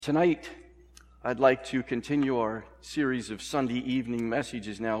Tonight, I'd like to continue our series of Sunday evening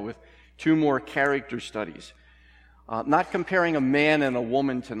messages now with two more character studies. Not comparing a man and a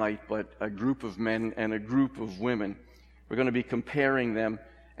woman tonight, but a group of men and a group of women. We're going to be comparing them,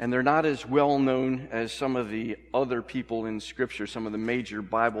 and they're not as well known as some of the other people in Scripture, some of the major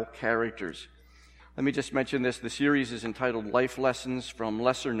Bible characters. Let me just mention this. The series is entitled Life Lessons from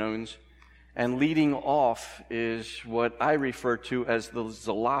Lesser Knowns. And leading off is what I refer to as the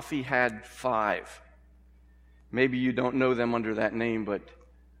Zelophehad 5. Maybe you don't know them under that name, but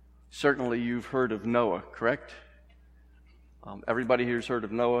certainly you've heard of Noah, correct? Everybody here's heard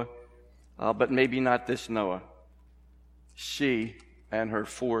of Noah, but maybe not this Noah. She and her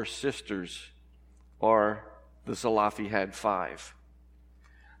 4 sisters are the Zelophehad 5.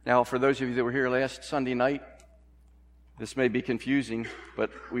 Now, for those of you that were here last Sunday night, this may be confusing,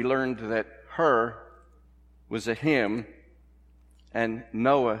 but we learned that her was a him, and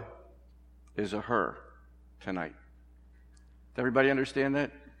Noah is a her tonight. Does everybody understand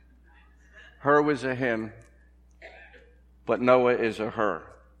that? Her was a him, but Noah is a her.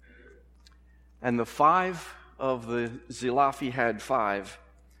 And the 5 of the Zelophehad 5,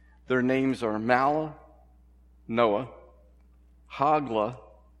 their names are Mahlah, Noah, Hoglah.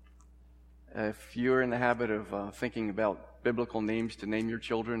 If you're in the habit of thinking about biblical names to name your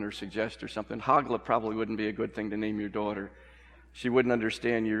children or suggest or something, Hoglah probably wouldn't be a good thing to name your daughter. She wouldn't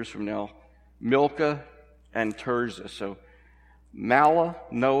understand years from now. Milcah and Tirzah. So Mahlah,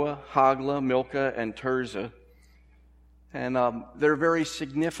 Noah, Hoglah, Milcah, and Tirzah. And they're very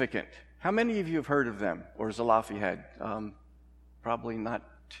significant. How many of you have heard of them, or Zelophehad? Probably not.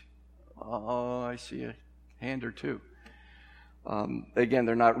 Oh, I see a hand or two. Again,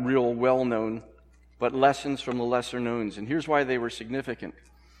 they're not real well-known, but lessons from the lesser knowns. And here's why they were significant.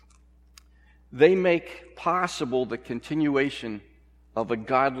 They make possible the continuation of a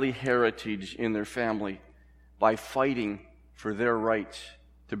godly heritage in their family by fighting for their rights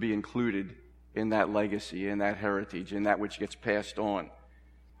to be included in that legacy, in that heritage, in that which gets passed on.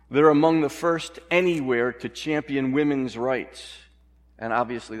 They're among the first anywhere to champion women's rights. And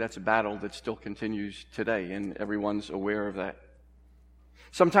obviously that's a battle that still continues today, and everyone's aware of that.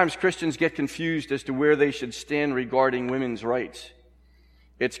 Sometimes Christians get confused as to where they should stand regarding women's rights.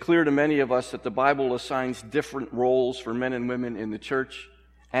 It's clear to many of us that the Bible assigns different roles for men and women in the church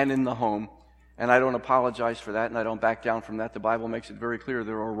and in the home. And I don't apologize for that, and I don't back down from that. The Bible makes it very clear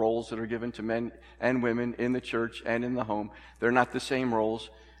there are roles that are given to men and women in the church and in the home. They're not the same roles,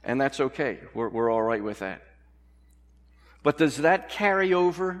 and that's okay. We're all right with that. But does that carry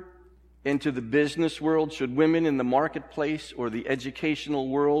over into the business world? Should women in the marketplace or the educational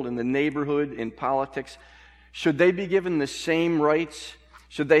world, in the neighborhood, in politics, should they be given the same rights?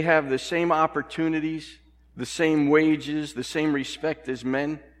 Should they have the same opportunities, the same wages, the same respect as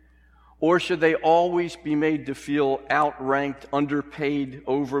men? Or should they always be made to feel outranked, underpaid,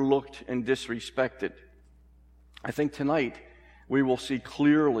 overlooked, and disrespected? I think tonight we will see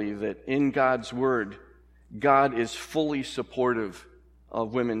clearly that in God's Word, God is fully supportive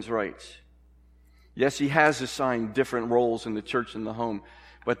of women's rights. Yes, He has assigned different roles in the church and the home,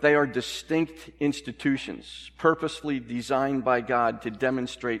 but they are distinct institutions, purposely designed by God to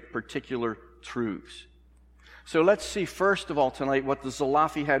demonstrate particular truths. So let's see first of all tonight what the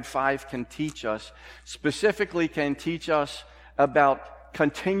Zelophehad 5 can teach us, specifically can teach us about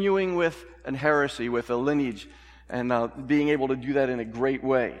continuing with an heresy, with a lineage, and being able to do that in a great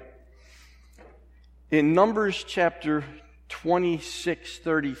way. In Numbers chapter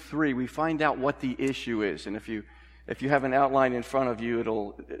 26:33, we find out what the issue is. And if you have an outline in front of you,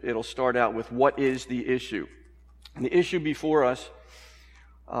 it'll start out with what is the issue. And the issue before us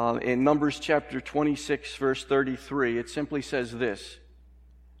in Numbers chapter 26, verse 33, it simply says this: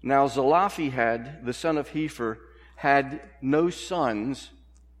 Now Zelophehad, the son of Hepher, had no sons,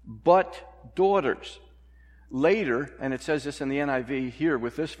 but daughters. Later, and it says this in the NIV here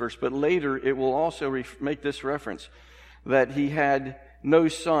with this verse, but later it will also make this reference, that he had no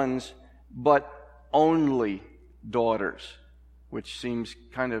sons, but only daughters, which seems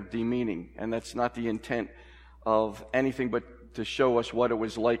kind of demeaning, and that's not the intent of anything but to show us what it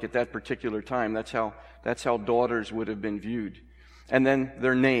was like at that particular time. That's how daughters would have been viewed. And then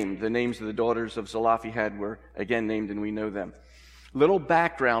they're named. The names of the daughters of Zelophehad were again named, and we know them. Little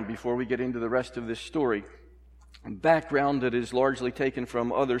background before we get into the rest of this story. Background that is largely taken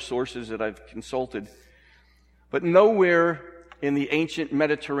from other sources that I've consulted. But nowhere in the ancient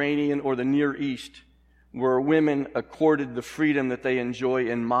Mediterranean or the Near East were women accorded the freedom that they enjoy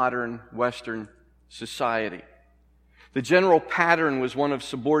in modern Western society. The general pattern was one of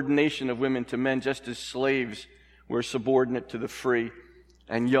subordination of women to men, just as slaves were subordinate to the free,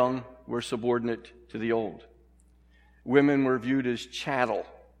 and young were subordinate to the old. Women were viewed as chattel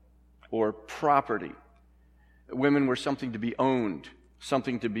or property. Women were something to be owned,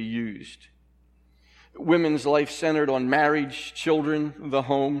 something to be used. Women's life centered on marriage, children, the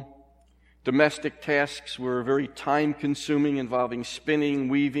home. Domestic tasks were very time-consuming, involving spinning,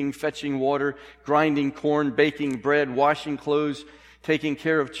 weaving, fetching water, grinding corn, baking bread, washing clothes, taking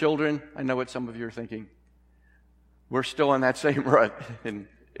care of children. I know what some of you are thinking. We're still in that same rut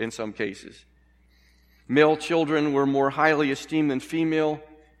in some cases. Male children were more highly esteemed than female.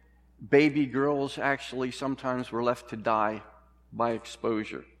 Baby girls actually sometimes were left to die by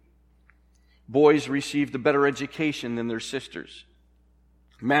exposure. Boys received a better education than their sisters.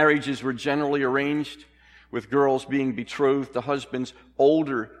 Marriages were generally arranged, with girls being betrothed to husbands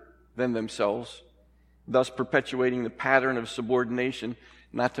older than themselves, thus perpetuating the pattern of subordination,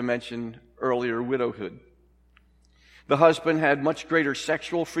 not to mention earlier widowhood. The husband had much greater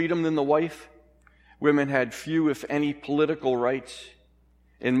sexual freedom than the wife. Women had few, if any, political rights.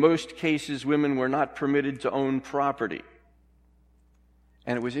 In most cases, women were not permitted to own property.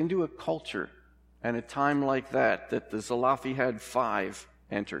 And it was into a culture and a time like that the Zelophehad 5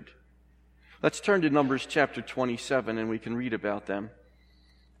 entered. Let's turn to Numbers chapter 27 and we can read about them.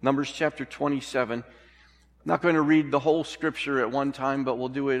 Numbers chapter 27. I'm not going to read the whole scripture at one time, but we'll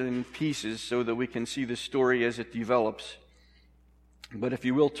do it in pieces so that we can see the story as it develops. But if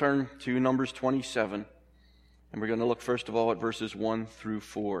you will turn to Numbers 27, and we're going to look first of all at verses 1 through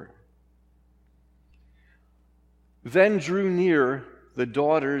 4. Then drew near the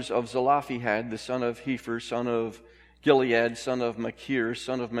daughters of Zelophehad, the son of Hepher, son of Gilead, son of Machir,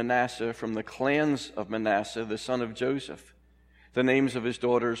 son of Manasseh, from the clans of Manasseh, the son of Joseph. The names of his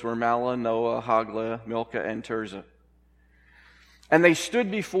daughters were Mahlah, Noah, Hoglah, Milcah, and Tirzah. And they stood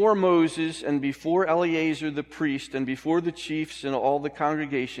before Moses and before Eleazar the priest and before the chiefs and all the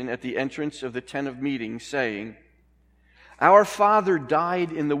congregation at the entrance of the tent of meeting, saying, Our father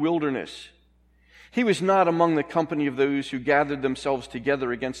died in the wilderness. He was not among the company of those who gathered themselves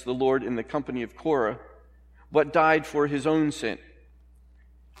together against the Lord in the company of Korah, but died for his own sin,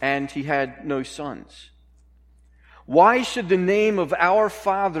 and he had no sons. Why should the name of our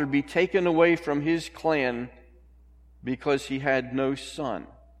father be taken away from his clan because he had no son?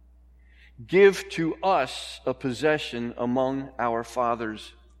 Give to us a possession among our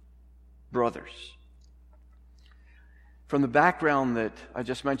father's brothers. From the background that I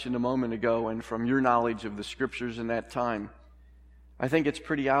just mentioned a moment ago and from your knowledge of the scriptures in that time, I think it's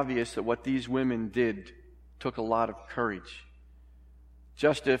pretty obvious that what these women did took a lot of courage.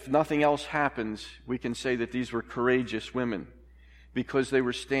 Just if nothing else happens, we can say that these were courageous women because they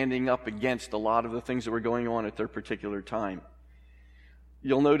were standing up against a lot of the things that were going on at their particular time.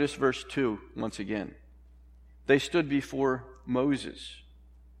 You'll notice verse 2 once again. They stood before Moses,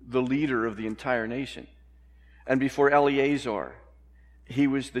 the leader of the entire nation, and before Eleazar, he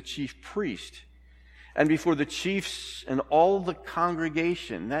was the chief priest, and before the chiefs and all the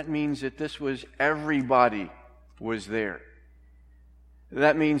congregation. That means that this was everybody was there.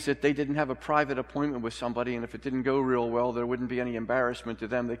 That means that they didn't have a private appointment with somebody, and if it didn't go real well, there wouldn't be any embarrassment to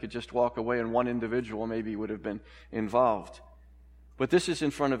them. They could just walk away, and one individual maybe would have been involved. But this is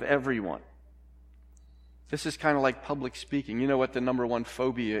in front of everyone. This is kind of like public speaking. You know what the number one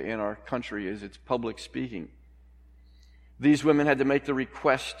phobia in our country is? It's public speaking. These women had to make the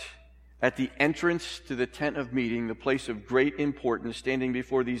request at the entrance to the tent of meeting, the place of great importance, standing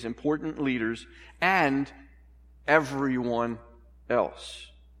before these important leaders and everyone else.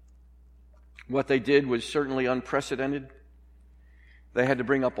 What they did was certainly unprecedented. They had to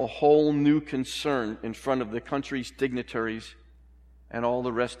bring up a whole new concern in front of the country's dignitaries and all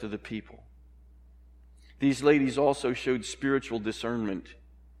the rest of the people. These ladies also showed spiritual discernment.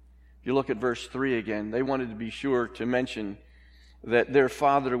 If you look at verse 3 again, they wanted to be sure to mention that their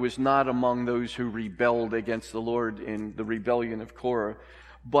father was not among those who rebelled against the Lord in the rebellion of Korah,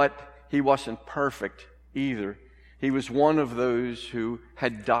 but he wasn't perfect either. He was one of those who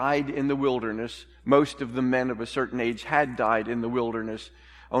had died in the wilderness. Most of the men of a certain age had died in the wilderness.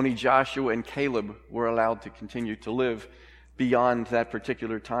 Only Joshua and Caleb were allowed to continue to live beyond that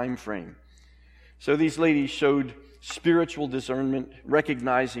particular time frame. So these ladies showed spiritual discernment,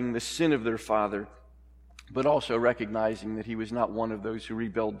 recognizing the sin of their father, but also recognizing that he was not one of those who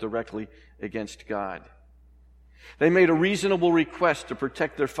rebelled directly against God. They made a reasonable request to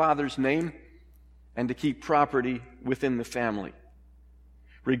protect their father's name and to keep property within the family.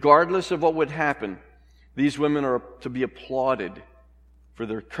 Regardless of what would happen, these women are to be applauded for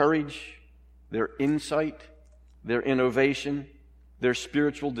their courage, their insight, their innovation, their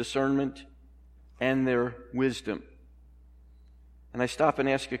spiritual discernment, and their wisdom. And I stop and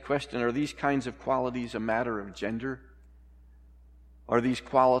ask a question, are these kinds of qualities a matter of gender? Are these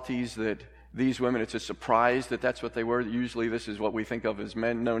qualities that these women, it's a surprise that that's what they were? Usually this is what we think of as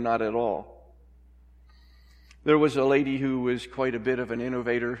men. No, not at all. There was a lady who was quite a bit of an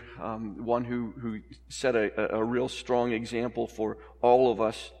innovator, one who set a real strong example for all of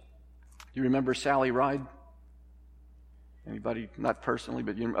us. Do you remember Sally Ride? Anybody? Not personally,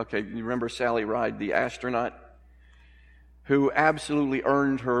 but you remember Sally Ride, the astronaut, who absolutely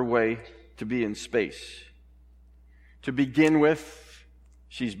earned her way to be in space. To begin with,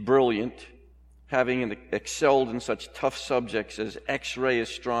 she's brilliant, having excelled in such tough subjects as X-ray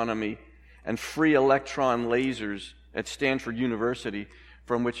astronomy and free electron lasers at Stanford University,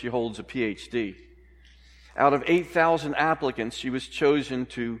 from which she holds a PhD. Out of 8,000 applicants, she was chosen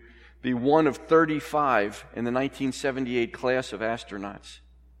to be one of 35 in the 1978 class of astronauts.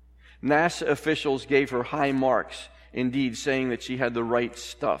 NASA officials gave her high marks, indeed saying that she had the right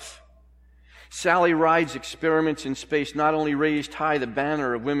stuff. Sally Ride's experiments in space not only raised high the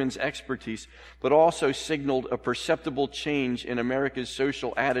banner of women's expertise, but also signaled a perceptible change in America's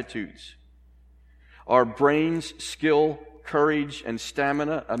social attitudes. Are brains, skill, courage, and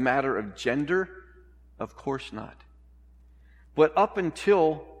stamina a matter of gender? Of course not. But up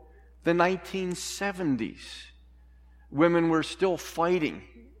until the 1970s, women were still fighting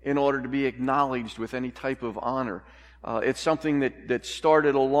in order to be acknowledged with any type of honor. It's something that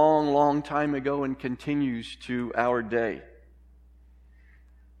started a long, long time ago and continues to our day.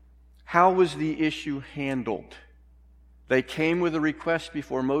 How was the issue handled? They came with a request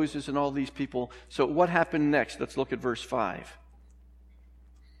before Moses and all these people. So what happened next? Let's look at verse 5.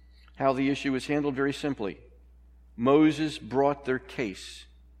 How the issue was handled, very simply. Moses brought their case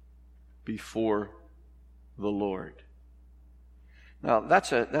before the Lord. Now,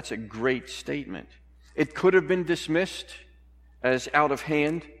 that's a great statement. It could have been dismissed as out of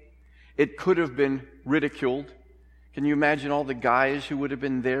hand. It could have been ridiculed. Can you imagine all the guys who would have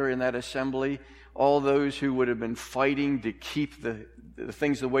been there in that assembly? All those who would have been fighting to keep the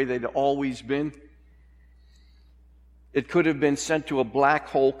things the way they'd always been? It could have been sent to a black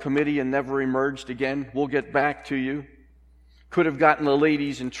hole committee and never emerged again. We'll get back to you. Could have gotten the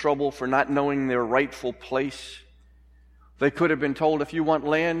ladies in trouble for not knowing their rightful place. They could have been told, if you want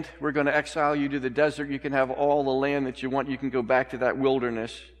land, we're going to exile you to the desert. You can have all the land that you want. You can go back to that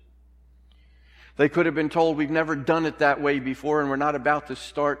wilderness. They could have been told, we've never done it that way before and we're not about to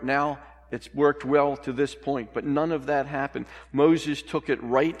start now. It's worked well to this point. But none of that happened. Moses took it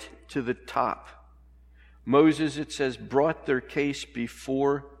right to the top. Moses, it says, brought their case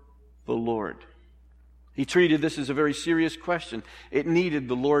before the Lord. He treated this as a very serious question. It needed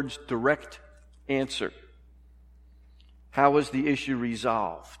the Lord's direct answer. How was the issue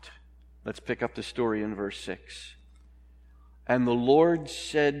resolved? Let's pick up the story in verse 6. And the Lord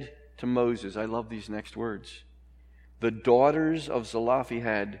said to Moses, I love these next words, the daughters of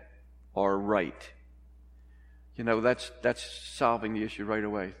Zelophehad are right. You know, that's solving the issue right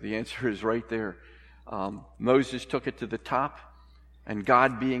away. The answer is right there. Moses took it to the top, and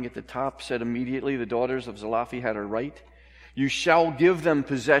God, being at the top, said immediately, the daughters of Zelophehad are right. You shall give them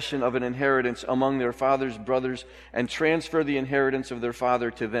possession of an inheritance among their father's brothers, and transfer the inheritance of their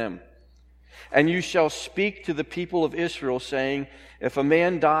father to them. And you shall speak to the people of Israel, saying, if a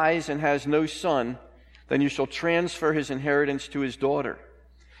man dies and has no son, then you shall transfer his inheritance to his daughter.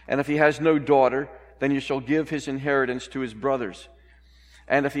 And if he has no daughter, then you shall give his inheritance to his brothers.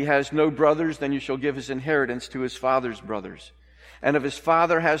 And if he has no brothers, then you shall give his inheritance to his father's brothers. And if his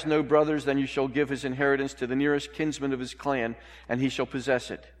father has no brothers, then you shall give his inheritance to the nearest kinsman of his clan, and he shall possess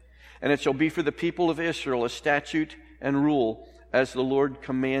it. And it shall be for the people of Israel a statute and rule, as the Lord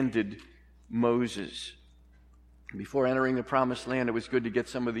commanded Moses. Before entering the promised land, it was good to get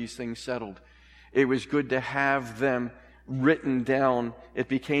some of these things settled. It was good to have them written down. It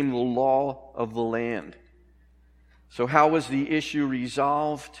became the law of the land. So how was the issue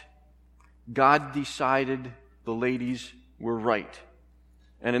resolved? God decided the ladies were right.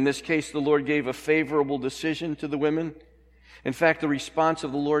 And in this case, the Lord gave a favorable decision to the women. In fact, the response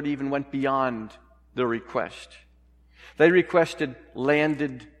of the Lord even went beyond their request. They requested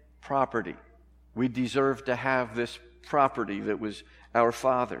landed property. We deserve to have this property that was our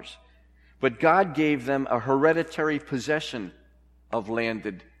father's. But God gave them a hereditary possession of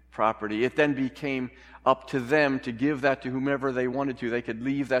landed property. It then became up to them to give that to whomever they wanted to. They could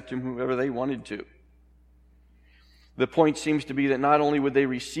leave that to whomever they wanted to. The point seems to be that not only would they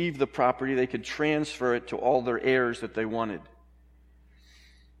receive the property, they could transfer it to all their heirs that they wanted.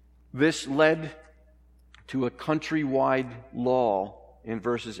 This led to a countrywide law in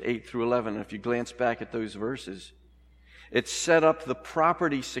verses 8 through 11. If you glance back at those verses, It set up the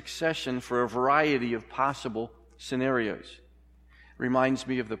property succession for a variety of possible scenarios. It reminds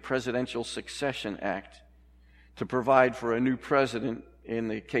me of the Presidential Succession Act to provide for a new president in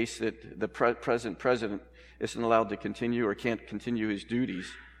the case that the present president isn't allowed to continue or can't continue his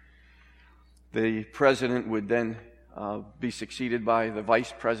duties. The president would then be succeeded by the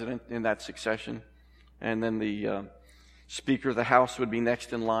vice president in that succession, and then the Speaker of the House would be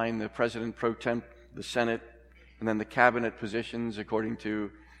next in line, the President pro tem, the Senate, and then the cabinet positions according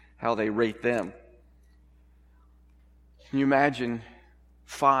to how they rate them. Can you imagine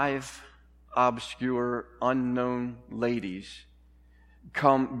 5 obscure, unknown ladies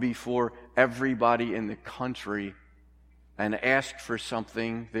come before everybody in the country and ask for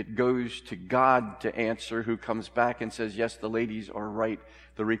something that goes to God to answer, who comes back and says, yes, the ladies are right.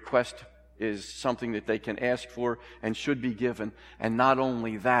 The request is something that they can ask for and should be given. And not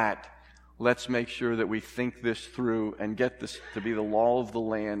only that, let's make sure that we think this through and get this to be the law of the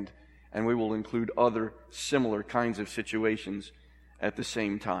land, and we will include other similar kinds of situations at the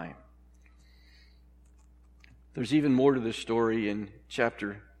same time. There's even more to this story in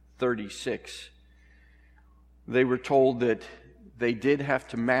chapter 36. They were told that they did have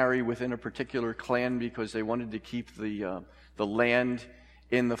to marry within a particular clan because they wanted to keep the land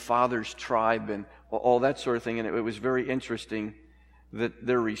in the father's tribe and all that sort of thing. And it was very interesting that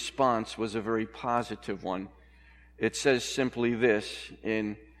their response was a very positive one. It says simply this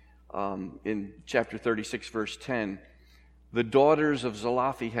in chapter 36, verse 10. The daughters of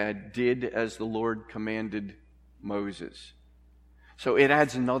Zelophehad did as the Lord commanded Moses. So it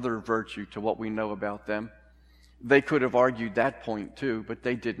adds another virtue to what we know about them. They could have argued that point too, but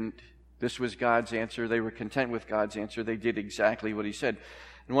they didn't. This was God's answer. They were content with God's answer. They did exactly what he said.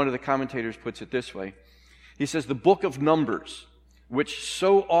 And one of the commentators puts it this way. He says, the book of Numbers, which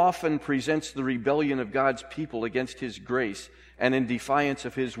so often presents the rebellion of God's people against his grace and in defiance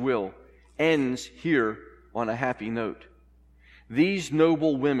of his will, ends here on a happy note. These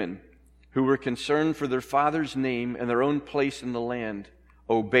noble women, who were concerned for their father's name and their own place in the land,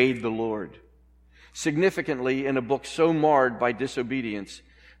 obeyed the Lord. Significantly, in a book so marred by disobedience,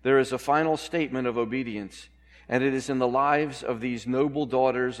 there is a final statement of obedience, and it is in the lives of these noble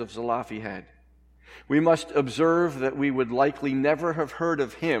daughters of Zelophehad. We must observe that we would likely never have heard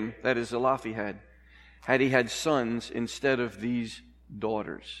of him, that is Zelophehad, had he had sons instead of these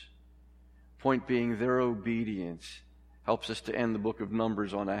daughters. Point being, their obedience helps us to end the book of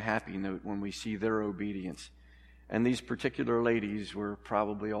Numbers on a happy note when we see their obedience. And these particular ladies were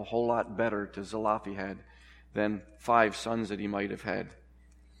probably a whole lot better to Zelophehad than 5 sons that he might have had.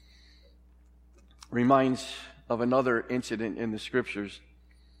 Reminds of another incident in the Scriptures.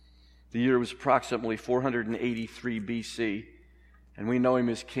 The year was approximately 483 BC, and we know him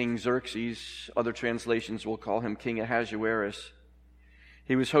as King Xerxes. Other translations will call him King Ahasuerus.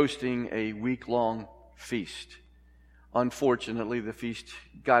 He was hosting a week-long feast. Unfortunately, the feast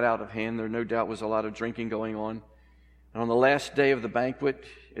got out of hand. There no doubt was a lot of drinking going on. And on the last day of the banquet,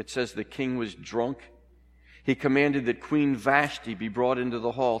 it says the king was drunk. He commanded that Queen Vashti be brought into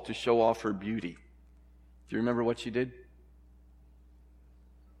the hall to show off her beauty. Do you remember what she did?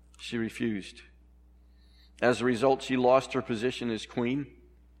 She refused. As a result, she lost her position as queen.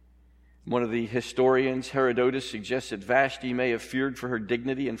 One of the historians, Herodotus, suggests that Vashti may have feared for her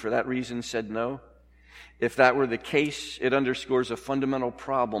dignity and for that reason said no. If that were the case, it underscores a fundamental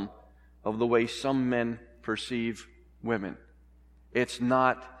problem of the way some men perceive women. It's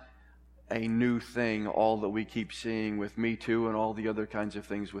not a new thing, all that we keep seeing with Me Too and all the other kinds of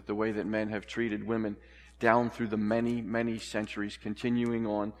things, with the way that men have treated women down through the many, many centuries, continuing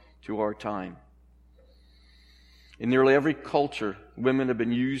on to our time. In nearly every culture, women have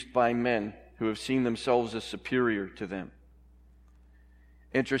been used by men who have seen themselves as superior to them.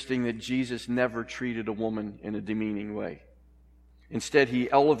 Interesting that Jesus never treated a woman in a demeaning way. Instead, he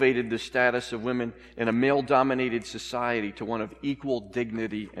elevated the status of women in a male-dominated society to one of equal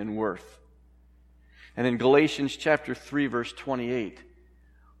dignity and worth. And in Galatians chapter 3, verse 28,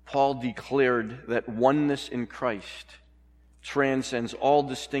 Paul declared that oneness in Christ transcends all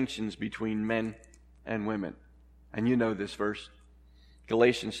distinctions between men and women. And you know this verse,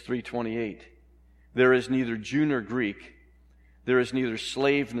 Galatians 3:28. There is neither Jew nor Greek, there is neither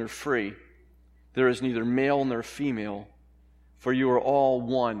slave nor free, there is neither male nor female, for you are all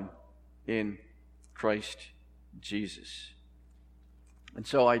one in Christ Jesus. And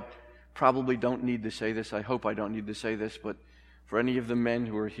so I probably don't need to say this. I hope I don't need to say this, but for any of the men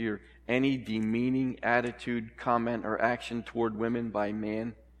who are here, any demeaning attitude, comment, or action toward women by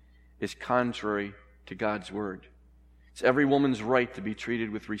man is contrary to God's word. It's every woman's right to be treated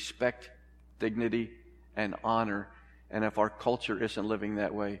with respect, dignity, and honor. And if our culture isn't living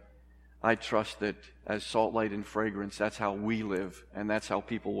that way, I trust that as salt, light, and fragrance, that's how we live, and that's how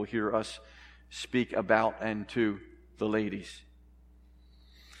people will hear us speak about and to the ladies.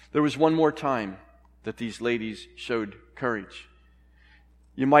 There was one more time that these ladies showed courage.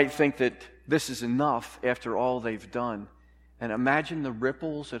 You might think that this is enough after all they've done. And imagine the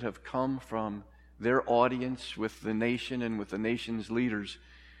ripples that have come from their audience with the nation and with the nation's leaders.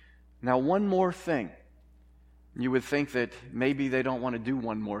 Now, one more thing. You would think that maybe they don't want to do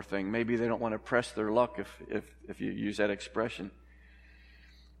one more thing. Maybe they don't want to press their luck, if you use that expression.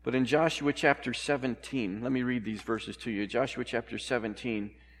 But in Joshua chapter 17, let me read these verses to you. Joshua chapter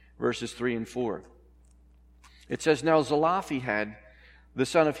 17, verses 3 and 4. It says, Now Zelophehad, the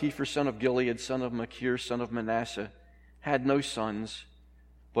son of Hepher, son of Gilead, son of Machir, son of Manasseh, had no sons,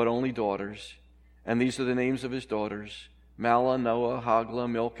 but only daughters. And these are the names of his daughters, Mahlah, Noah, Hoglah,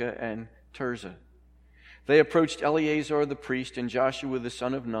 Milcah, and Tirzah. They approached Eleazar the priest and Joshua the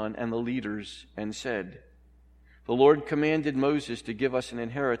son of Nun and the leaders and said, The Lord commanded Moses to give us an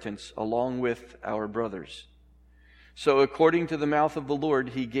inheritance along with our brothers. So according to the mouth of the Lord,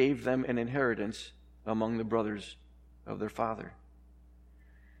 he gave them an inheritance among the brothers of their father.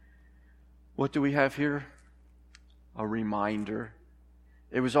 What do we have here? A reminder.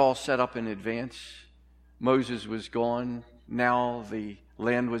 It was all set up in advance. Moses was gone. Now the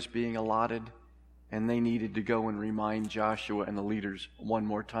land was being allotted. And they needed to go and remind Joshua and the leaders one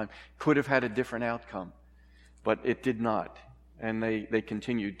more time. Could have had a different outcome, but it did not. And they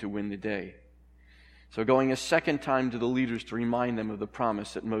continued to win the day. So going a second time to the leaders to remind them of the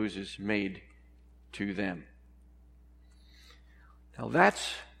promise that Moses made to them. Now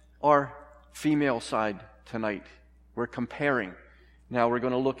that's our female side tonight. We're comparing. Now we're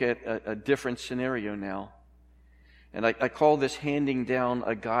going to look at a different scenario now. And I call this handing down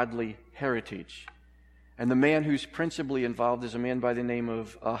a godly heritage. And the man who's principally involved is a man by the name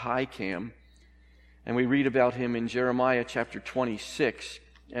of Ahikam. And we read about him in Jeremiah chapter 26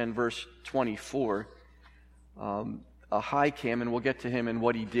 and verse 24. Ahikam, and we'll get to him and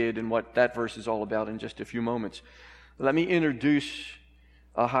what he did and what that verse is all about in just a few moments. Let me introduce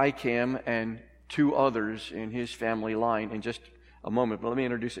Ahikam and two others in his family line in just a moment. But let me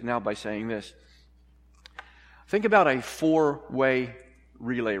introduce it now by saying this. Think about a four-way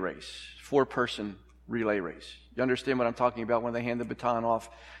relay race, four-person relay race. You understand what I'm talking about when they hand the baton off?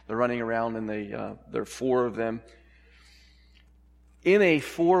 They're running around and there are four of them. In a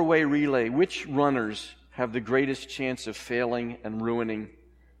four-way relay, which runners have the greatest chance of failing and ruining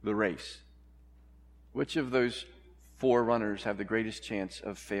the race? Which of those four runners have the greatest chance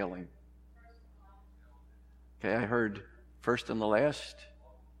of failing? Okay, I heard first and the last.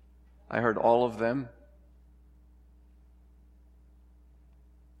 I heard all of them.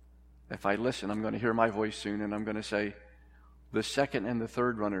 If I listen, I'm going to hear my voice soon, and I'm going to say, the second and the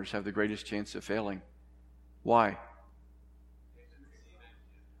third runners have the greatest chance of failing. Why?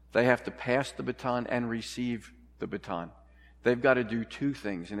 They have to pass the baton and receive the baton. They've got to do two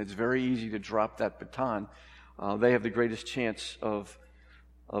things, and it's very easy to drop that baton. They have the greatest chance of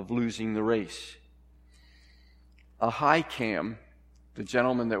losing the race. Ahikam, the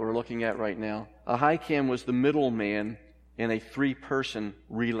gentleman that we're looking at right now, Ahikam was the middleman in a three-person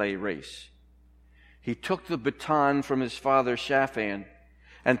relay race. He took the baton from his father Shaphan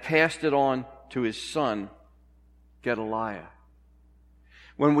and passed it on to his son Gedaliah.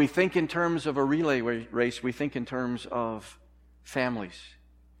 When we think in terms of a relay race, we think in terms of families,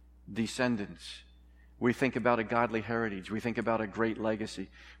 descendants. We think about a godly heritage. We think about a great legacy.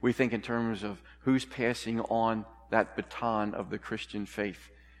 We think in terms of who's passing on that baton of the Christian faith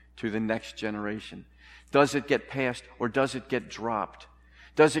to the next generation. Does it get passed or does it get dropped?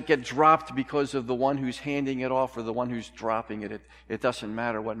 Does it get dropped because of the one who's handing it off or the one who's dropping it? It doesn't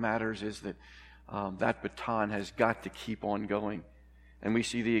matter. What matters is that that baton has got to keep on going. And we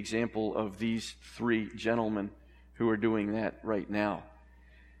see the example of these three gentlemen who are doing that right now.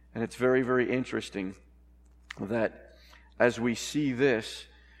 And it's very, very interesting that as we see this,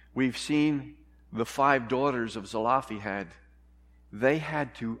 we've seen the five daughters of Zelophehad. They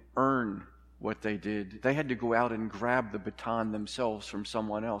had to earn what they did. They had to go out and grab the baton themselves from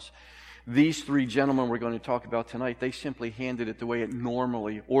someone else. These three gentlemen we're going to talk about tonight, they simply handed it the way it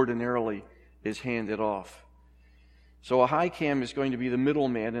ordinarily is handed off. So Ahikam is going to be the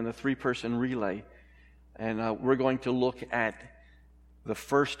middleman in the three-person relay. And we're going to look at the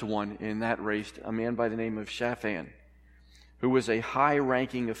first one in that race, a man by the name of Shaphan, who was a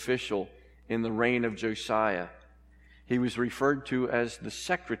high-ranking official in the reign of Josiah. He was referred to as the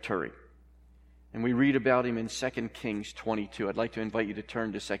secretary. And we read about him in 2 Kings 22. I'd like to invite you to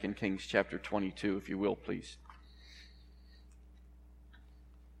turn to 2 Kings chapter 22, if you will, please.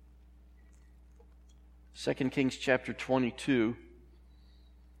 2 Kings chapter 22,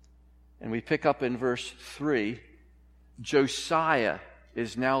 and we pick up in verse 3. Josiah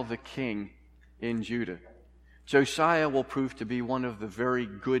is now the king in Judah. Josiah will prove to be one of the very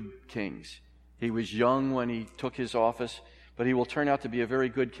good kings. He was young when he took his office, but he will turn out to be a very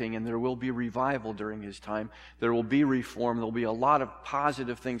good king, and there will be revival during his time. There will be reform. There will be a lot of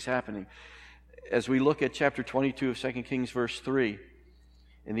positive things happening. As we look at chapter 22 of 2 Kings, verse 3,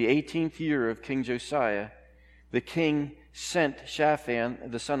 in the 18th year of King Josiah, the king sent Shaphan,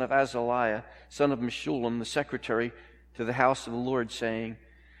 the son of Azaliah, son of Meshullam, the secretary, to the house of the Lord, saying,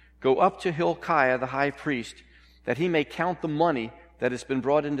 "Go up to Hilkiah the high priest, that he may count the money that has been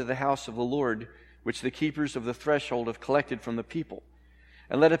brought into the house of the Lord, which the keepers of the threshold have collected from the people.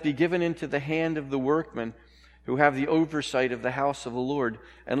 And let it be given into the hand of the workmen who have the oversight of the house of the Lord,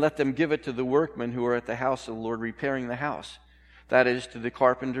 and let them give it to the workmen who are at the house of the Lord repairing the house. That is, to the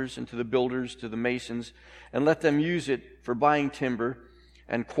carpenters and to the builders, to the masons, and let them use it for buying timber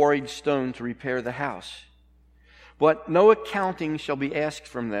and quarried stone to repair the house. But no accounting shall be asked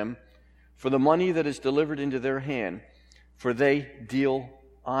from them for the money that is delivered into their hand, for they deal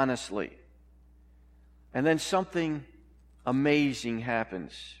honestly." And then something amazing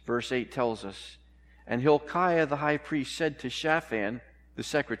happens. Verse 8 tells us, "And Hilkiah the high priest said to Shaphan, the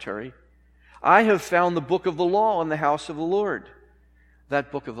secretary, 'I have found the book of the law in the house of the Lord.'" That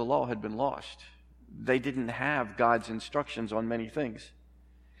book of the law had been lost. They didn't have God's instructions on many things.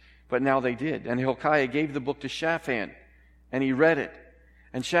 But now they did. And Hilkiah gave the book to Shaphan, and he read it.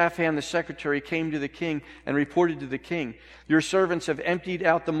 And Shaphan the secretary came to the king and reported to the king, "Your servants have emptied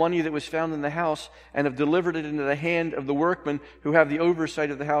out the money that was found in the house and have delivered it into the hand of the workmen who have the oversight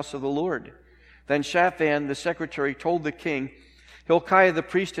of the house of the Lord." Then Shaphan the secretary told the king, "Hilkiah the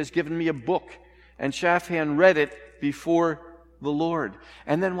priest has given me a book." And Shaphan read it before the Lord.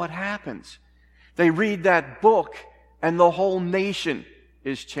 And then what happens? They read that book, and the whole nation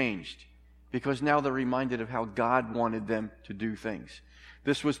is changed, because now they're reminded of how God wanted them to do things.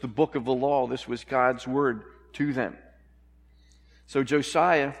 This was the book of the law. This was God's word to them. So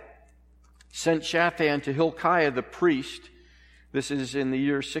Josiah sent Shaphan to Hilkiah the priest. This is in the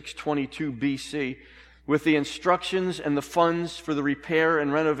year 622 BC, with the instructions and the funds for the repair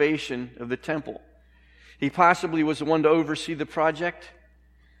and renovation of the temple. He possibly was the one to oversee the project,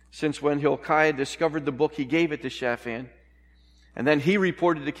 since when Hilkiah discovered the book, he gave it to Shaphan. And then he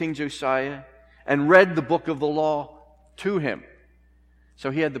reported to King Josiah and read the book of the law to him.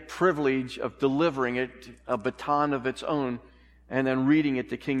 So he had the privilege of delivering it, a baton of its own, and then reading it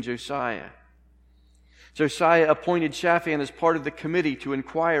to King Josiah. Josiah appointed Shaphan as part of the committee to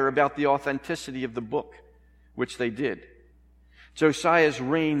inquire about the authenticity of the book, which they did. Josiah's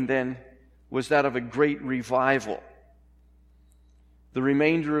reign then was that of a great revival. The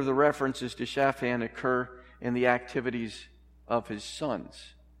remainder of the references to Shaphan occur in the activities of his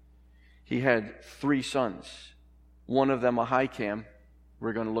sons. He had 3 sons. One of them, Ahikam,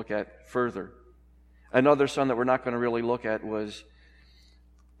 we're going to look at further. Another son that we're not going to really look at was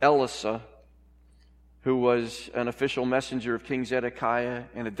Elisha, who was an official messenger of King Zedekiah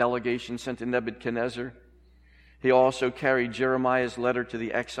and a delegation sent to Nebuchadnezzar. He also carried Jeremiah's letter to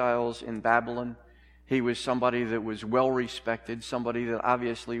the exiles in Babylon. He was somebody that was well respected, somebody that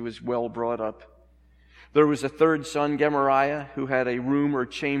obviously was well brought up. There was a third son, Gemariah, who had a room or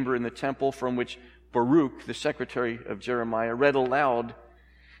chamber in the temple from which Baruch, the secretary of Jeremiah, read aloud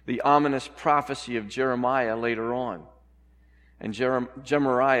the ominous prophecy of Jeremiah later on. And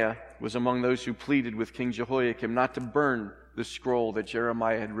Gemariah was among those who pleaded with King Jehoiakim not to burn the scroll that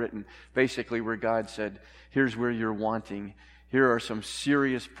Jeremiah had written, basically where God said, "Here's where you're wanting. Here are some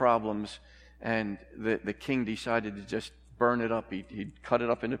serious problems." And the king decided to just burn it up. He'd cut it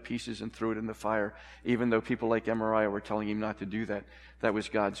up into pieces and threw it in the fire, even though people like Gemariah were telling him not to do that. That was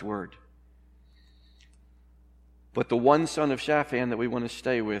God's word. But the one son of Shaphan that we want to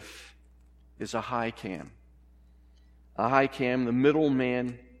stay with is Ahikam. Ahikam, the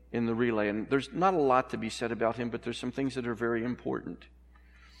middleman in the relay. And there's not a lot to be said about him, but there's some things that are very important.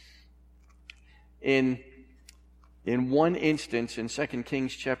 In one instance, in 2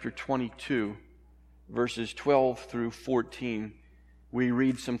 Kings chapter 22, verses 12 through 14, we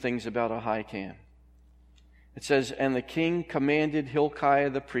read some things about Ahikam. It says, "And the king commanded Hilkiah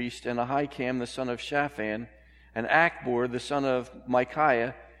the priest, and Ahikam the son of Shaphan, and Achbor the son of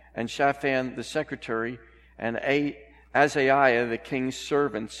Micaiah, and Shaphan the secretary, and Azariah the king's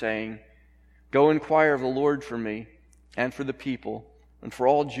servant, saying, Go inquire of the Lord for me, and for the people, and for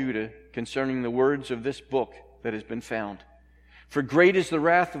all Judah, concerning the words of this book that has been found. For great is the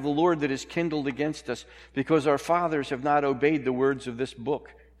wrath of the Lord that is kindled against us, because our fathers have not obeyed the words of this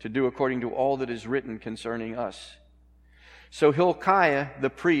book, to do according to all that is written concerning us. So Hilkiah the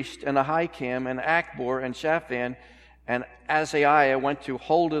priest, and Ahikam, and Achbor, and Shaphan, and Azariah went to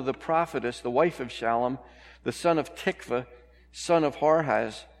Huldah the prophetess, the wife of Shallum, the son of Tikvah, son of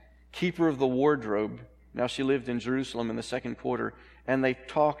Harhas, keeper of the wardrobe. Now she lived in Jerusalem in the second quarter, and they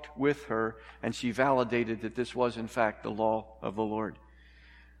talked with her, and she validated that this was in fact the law of the Lord.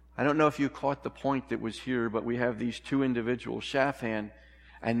 I don't know if you caught the point that was here, but we have these two individuals, Shaphan,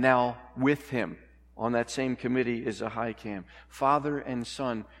 and now with him on that same committee is Ahikam, father and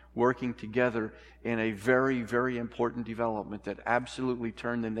son working together in a very, very important development that absolutely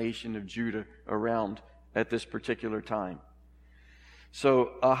turned the nation of Judah around at this particular time.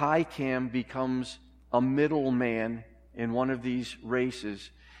 So Ahikam becomes a middleman in one of these races.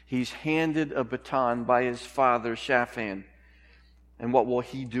 He's handed a baton by his father, Shaphan. And what will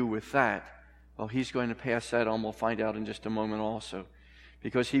he do with that? Well, he's going to pass that on. We'll find out in just a moment also.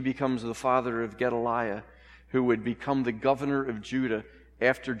 Because he becomes the father of Gedaliah, who would become the governor of Judah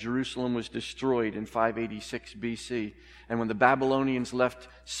after Jerusalem was destroyed in 586 BC. And when the Babylonians left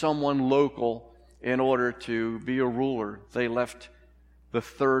someone local in order to be a ruler, they left the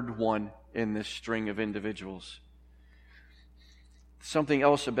third one in this string of individuals. Something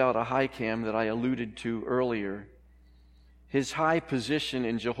else about Ahikam that I alluded to earlier. His high position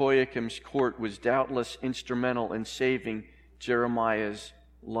in Jehoiakim's court was doubtless instrumental in saving Jeremiah's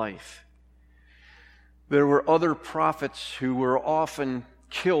life. There were other prophets who were often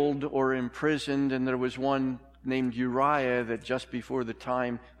killed or imprisoned, and there was one named Uriah that just before the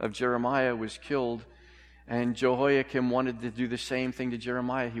time of Jeremiah was killed, and Jehoiakim wanted to do the same thing to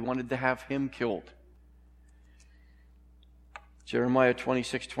Jeremiah. He wanted to have him killed. Jeremiah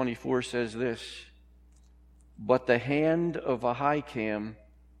 26:24 says this, "But the hand of Ahikam,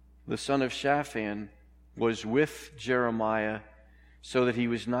 the son of Shaphan, was with Jeremiah, so that he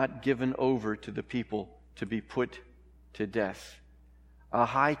was not given over to the people to be put to death."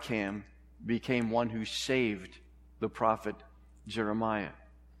 Ahikam became one who saved the prophet Jeremiah.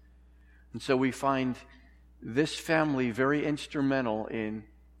 And so we find this family very instrumental in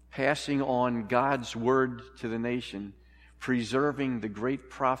passing on God's word to the nation, preserving the great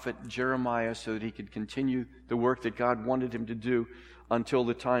prophet Jeremiah so that he could continue the work that God wanted him to do until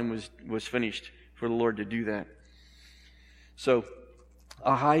the time was finished for the Lord to do that. So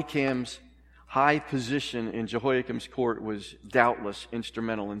Ahikam's high position in Jehoiakim's court was doubtless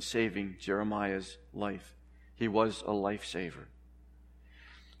instrumental in saving Jeremiah's life. He was a lifesaver.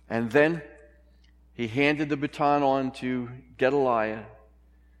 And then he handed the baton on to Gedaliah.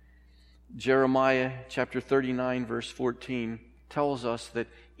 Jeremiah chapter 39, verse 14 tells us that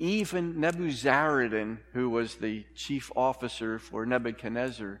even Nebuzaradan, who was the chief officer for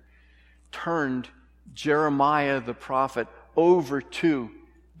Nebuchadnezzar, turned Jeremiah the prophet over to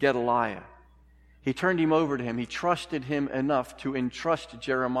Gedaliah. He turned him over to him. He trusted him enough to entrust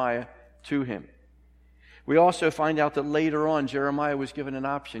Jeremiah to him. We also find out that later on Jeremiah was given an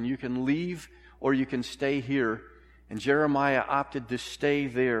option. You can leave or you can stay here. And Jeremiah opted to stay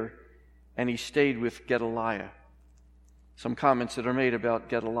there, and he stayed with Gedaliah. Some comments that are made about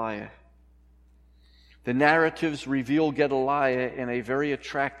Gedaliah. The narratives reveal Gedaliah in a very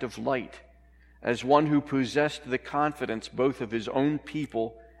attractive light as one who possessed the confidence both of his own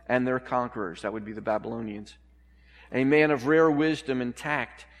people and their conquerors. That would be the Babylonians. A man of rare wisdom and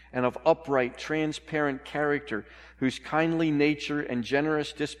tact, and of upright, transparent character, whose kindly nature and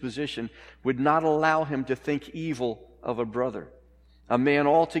generous disposition would not allow him to think evil of a brother. A man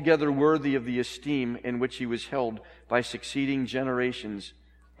altogether worthy of the esteem in which he was held by succeeding generations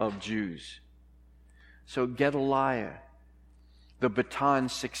of Jews. So Gedaliah, the baton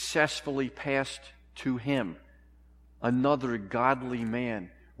successfully passed to him, another godly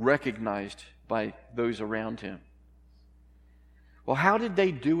man recognized by those around him. Well, how did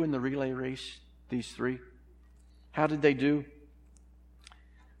they do in the relay race, these three? How did they do?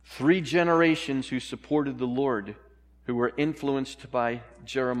 3 generations who supported the Lord, who were influenced by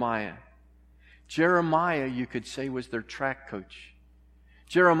Jeremiah. Jeremiah, you could say, was their track coach.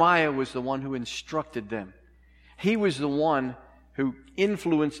 Jeremiah was the one who instructed them. He was the one who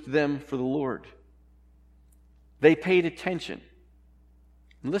influenced them for the Lord. They paid attention.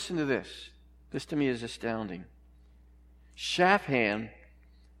 And listen to this. This to me is astounding. Shaphan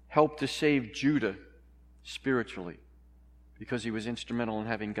helped to save Judah spiritually because he was instrumental in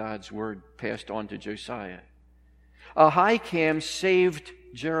having God's word passed on to Josiah. Ahikam saved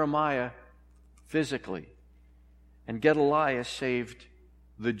Jeremiah physically, and Gedaliah saved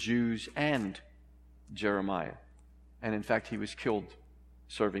the Jews and Jeremiah. And in fact, he was killed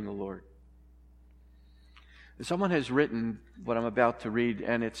serving the Lord. Someone has written what I'm about to read,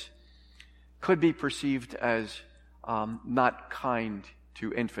 and it could be perceived as not kind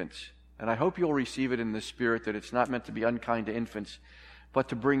to infants. And I hope you'll receive it in the spirit that it's not meant to be unkind to infants, but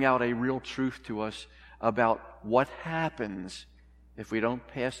to bring out a real truth to us about what happens if we don't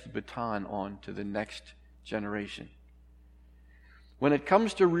pass the baton on to the next generation. When it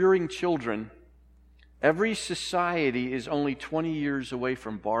comes to rearing children, every society is only 20 years away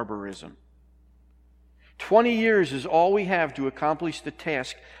from barbarism. 20 years is all we have to accomplish the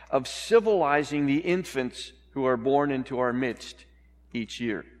task of civilizing the infants who are born into our midst each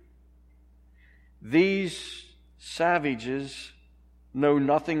year. These savages know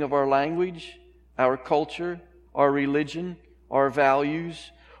nothing of our language, our culture, our religion, our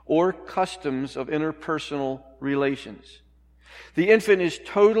values, or customs of interpersonal relations. The infant is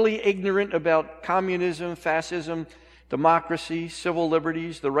totally ignorant about communism, fascism, democracy, civil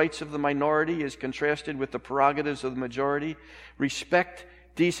liberties, the rights of the minority as contrasted with the prerogatives of the majority, respect,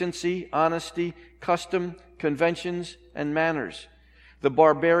 decency, honesty, custom, conventions, and manners. The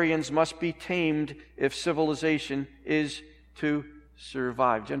barbarians must be tamed if civilization is to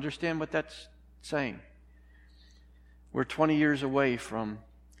survive. Do you understand what that's saying? We're 20 years away from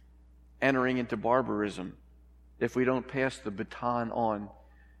entering into barbarism if we don't pass the baton on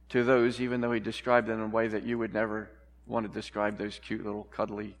to those, even though he described them in a way that you would never want to describe those cute little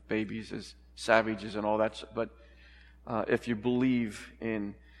cuddly babies as savages and all that. But if you believe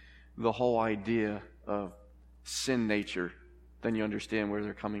in the whole idea of sin nature, then you understand where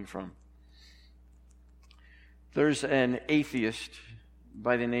they're coming from. There's an atheist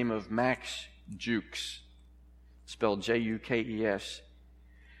by the name of Max Jukes, spelled Jukes.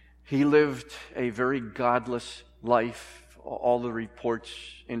 He lived a very godless life. All the reports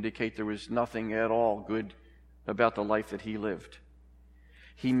indicate there was nothing at all good about the life that he lived.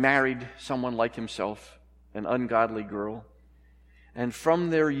 He married someone like himself, an ungodly girl, and from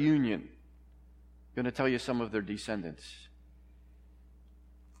their union, I'm going to tell you some of their descendants.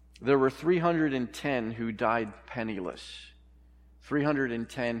 There were 310 who died penniless.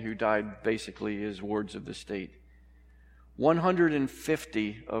 310 who died basically as wards of the state.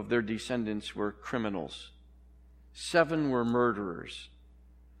 150 of their descendants were criminals. 7 were murderers.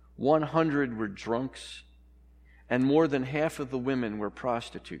 100 were drunks. And more than half of the women were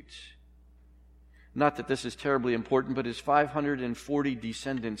prostitutes. Not that this is terribly important, but his 540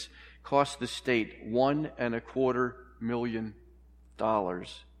 descendants cost the state $1.25 million.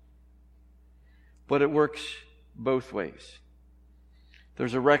 But it works both ways.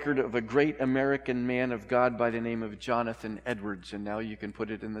 There's a record of a great American man of God by the name of Jonathan Edwards, and now you can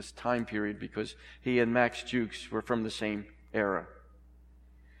put it in this time period because he and Max Jukes were from the same era.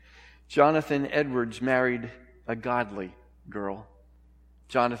 Jonathan Edwards married a godly girl.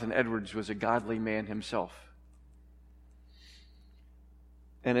 Jonathan Edwards was a godly man himself.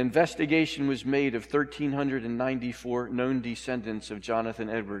 An investigation was made of 1,394 known descendants of Jonathan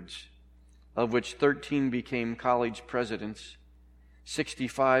Edwards, of which 13 became college presidents,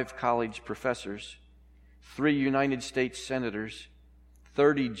 65 college professors, 3 United States senators,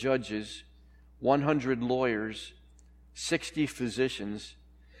 30 judges, 100 lawyers, 60 physicians,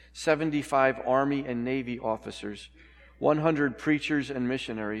 75 Army and Navy officers, 100 preachers and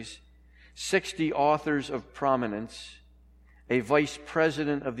missionaries, 60 authors of prominence, a vice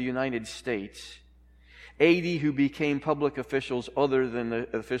president of the United States, 80 who became public officials other than the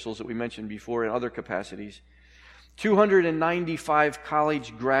officials that we mentioned before in other capacities, 295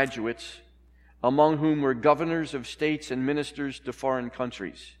 college graduates, among whom were governors of states and ministers to foreign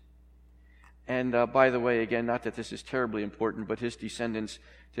countries. And by the way, again, not that this is terribly important, but his descendants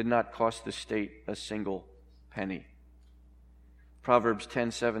did not cost the state a single penny. Proverbs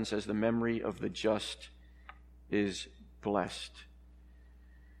 10:7 says, "The memory of the just is blessed."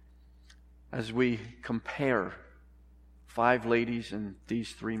 As we compare 5 ladies and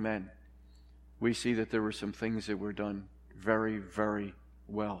these 3 men, we see that there were some things that were done very, very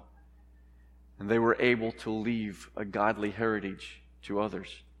well. And they were able to leave a godly heritage to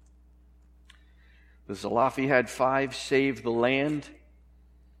others. The Zelophehad 5 saved the land.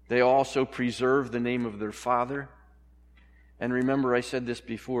 They also preserved the name of their father. And remember, I said this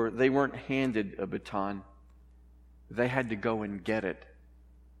before, they weren't handed a baton. They had to go and get it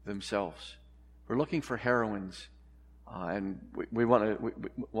themselves. We're looking for heroines. And we want to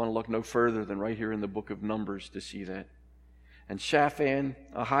look no further than right here in the book of Numbers to see that. And Shaphan,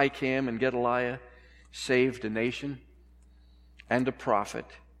 Ahikam, and Gedaliah saved a nation and a prophet.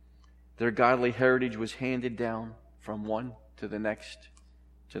 Their godly heritage was handed down from one to the next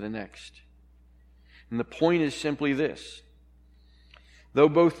to the next. And the point is simply this. Though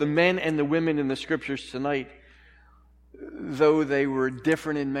both the men and the women in the Scriptures tonight though they were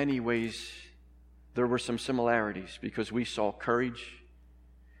different in many ways, there were some similarities because we saw courage,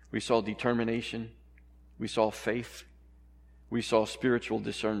 we saw determination, we saw faith, we saw spiritual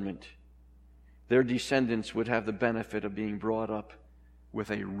discernment. Their descendants would have the benefit of being brought up with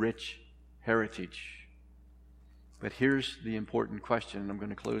a rich heritage. But here's the important question, and I'm going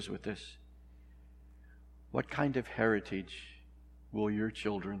to close with this. What kind of heritage will your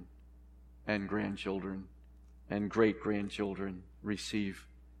children and grandchildren and great-grandchildren receive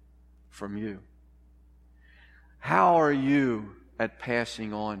from you? How are you at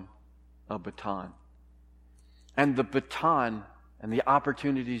passing on a baton? And the baton and the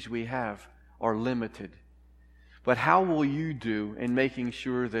opportunities we have are limited. But how will you do in making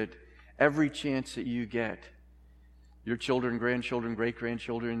sure that every chance that you get, your children, grandchildren,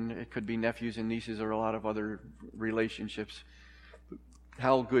 great-grandchildren, it could be nephews and nieces or a lot of other relationships,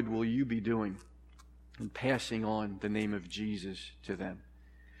 how good will you be doing in passing on the name of Jesus to them?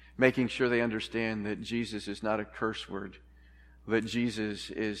 Making sure they understand that Jesus is not a curse word, that Jesus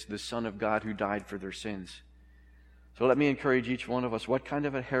is the Son of God who died for their sins. So let me encourage each one of us, what kind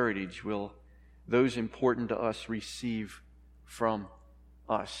of a heritage will those important to us receive from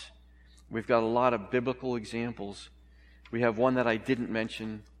us? We've got a lot of biblical examples. We have one that I didn't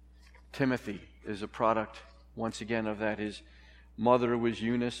mention. Timothy is a product, once again, of that. His mother was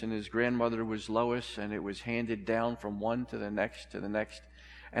Eunice and his grandmother was Lois, and it was handed down from one to the next to the next.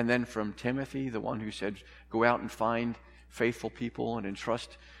 And then from Timothy, the one who said, go out and find faithful people and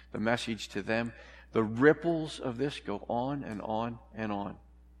entrust the message to them. The ripples of this go on and on and on.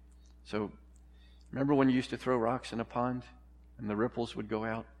 So, remember when you used to throw rocks in a pond and the ripples would go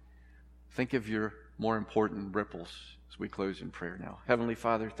out? Think of your more important ripples as we close in prayer now. Heavenly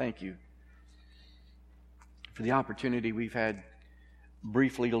Father, thank you for the opportunity we've had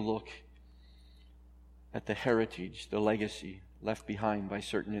briefly to look at the heritage, the legacy left behind by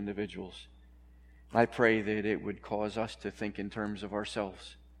certain individuals. I pray that it would cause us to think in terms of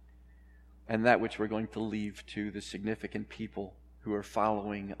ourselves and that which we're going to leave to the significant people who are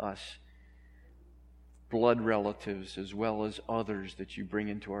following us, blood relatives as well as others that you bring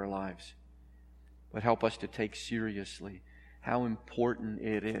into our lives. But help us to take seriously how important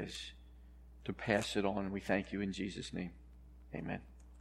it is to pass it on. We thank you in Jesus' name. Amen.